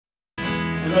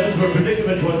Right, we're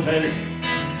predicament one time.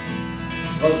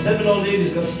 It's called 7 Old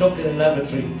Ladies Got Stuck in a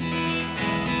Lavatory.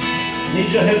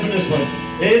 Need your help in this one.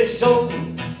 It's so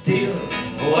dear,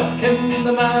 what can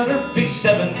the matter be?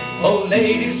 7 old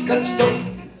ladies got stuck.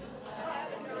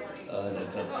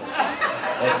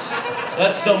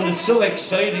 That sounded so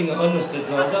exciting, honest to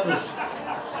God. That was...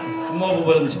 I'm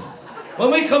overwhelmed.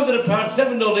 When we come to the part,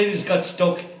 7 old ladies got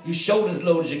stuck. You shout as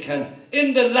loud as you can.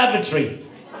 In the lavatory.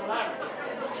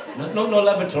 No,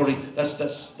 lavatory. That's the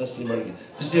American.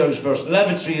 This is the Irish version.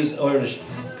 Lavatory is Irish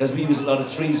because we use a lot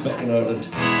of trees back in Ireland.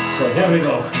 So here we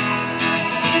go.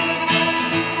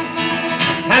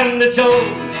 And it's old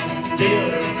dear,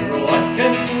 what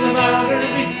can the matter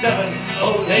be? 7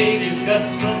 old ladies got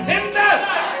stuck in the...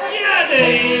 Yeah,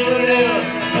 they were there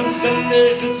from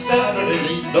Sunday to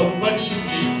Saturday. Nobody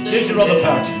knew. Here's your other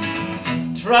part.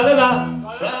 Tra-la-la,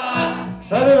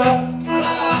 tra-la-la,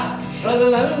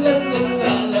 tra-la-la.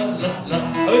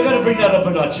 Oh, we gotta bring that up a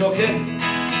notch, okay?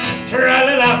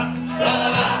 Tra-la-la,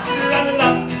 tra-la-la, tra-la-la,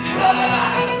 tra-la-la,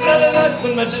 tra-la-la.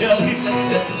 With my jelly.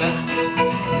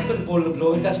 I'm gonna boil the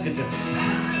blowing gasket.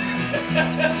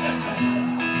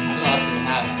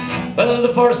 Well,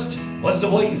 the first was the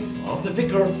wife of the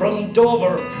vicar from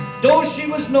Dover. Though she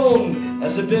was known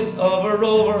as a bit of a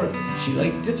rover, she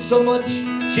liked it so much,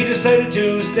 she decided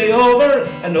to stay over,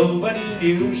 and nobody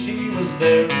knew she was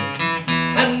there.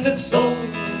 And it's so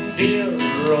dear,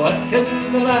 what can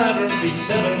the matter be?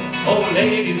 7 old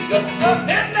ladies got stuck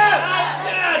in the...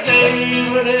 They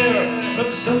were there from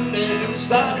Sunday to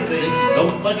Saturday.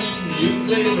 Nobody knew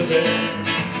they were there.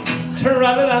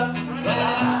 Tra-la-la,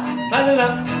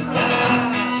 tra-la-la,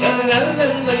 tra-la-la,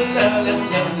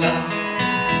 tra-la-la.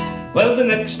 Well, the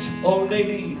next old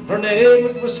lady, her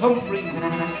name was Humphrey.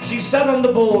 She sat on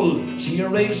the bowl, she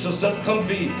arranged herself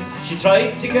comfy. She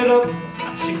tried to get up,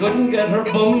 she couldn't get her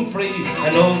bum free,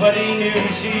 and nobody knew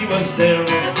she was there.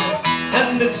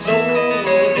 And it's so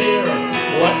dear,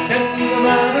 what can the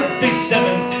matter be?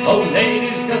 7 old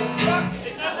ladies got stuck.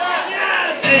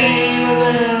 Yeah, they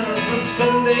were there from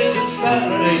Sunday to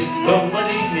Saturday.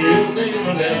 Nobody knew they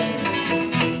were there.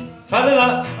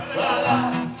 Tra-la-la, tra-la-la,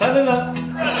 tra-la-la.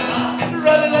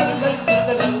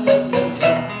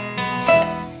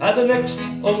 And the next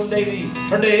old lady,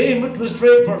 her name it was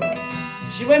Draper.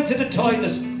 She went to the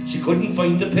toilet, she couldn't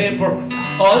find the paper.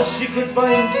 All she could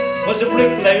find was a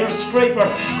bricklayer's scraper,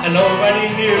 and nobody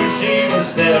knew she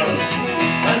was there.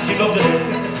 And she loved it.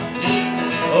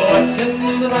 Oh, what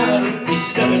can the matter be?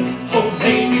 7 old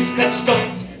ladies got stuck.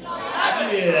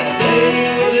 Yeah,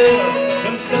 they were there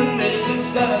from Sunday to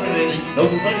Saturday.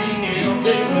 Nobody knew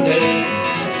they were there.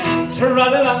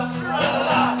 Tra-la-la,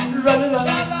 tra-la-la, tra-la-la,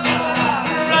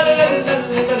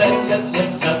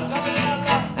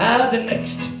 ah, the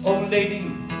next old lady,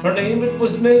 her name it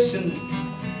was Mason.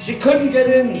 She couldn't get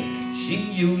in, she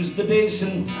used the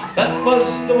basin. That was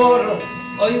the water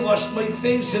I washed my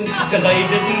face in, cause I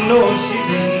didn't know she'd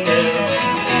been there.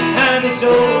 And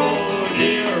so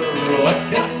dear, what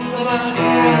can the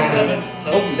matter be?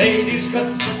 7 old ladies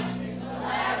got stuck.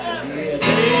 Yeah,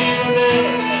 they were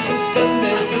there from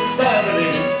Sunday to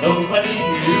Saturday. Nobody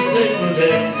knew they were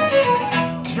there.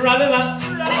 Tra-la-la,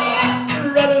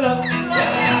 tra-la-la,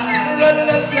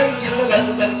 tra-la-la.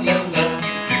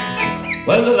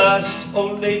 Well, the last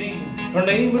old lady, her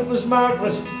name it was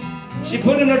Margaret. She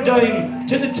put in her dime,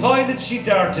 to the toilet she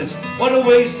darted. What a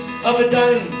waste of a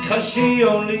dime, cause she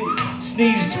only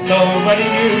sneezed. Nobody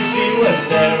knew she was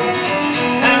there.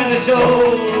 And it's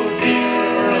oh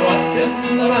dear, what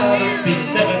can the matter be?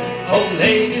 7 old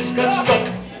ladies got stuck.